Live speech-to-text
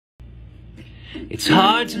It's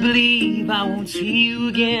hard to believe I won't see you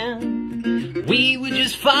again. We were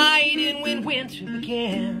just fighting when winter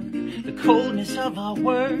began. The coldness of our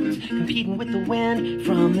words competing with the wind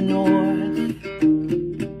from the north.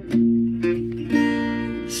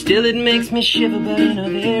 Still it makes me shiver, but in a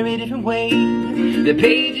very different way. The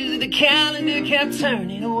pages of the calendar kept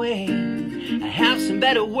turning away. I have some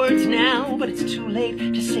better words now, but it's too late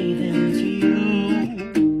to say them to you.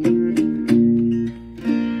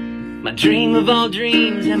 My dream of all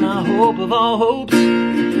dreams and my hope of all hopes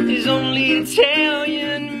is only to tell you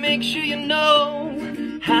and make sure you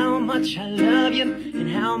know how much I love you and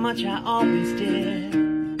how much I always did.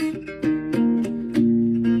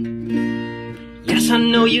 Yes, I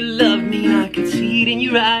know you love me, I could see it in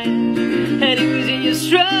your eyes. And it was in your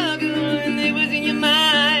struggle, and it was in your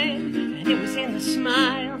mind, and it was in the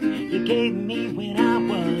smile you gave me when I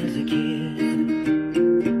was a kid.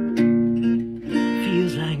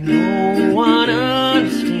 Feels like no one else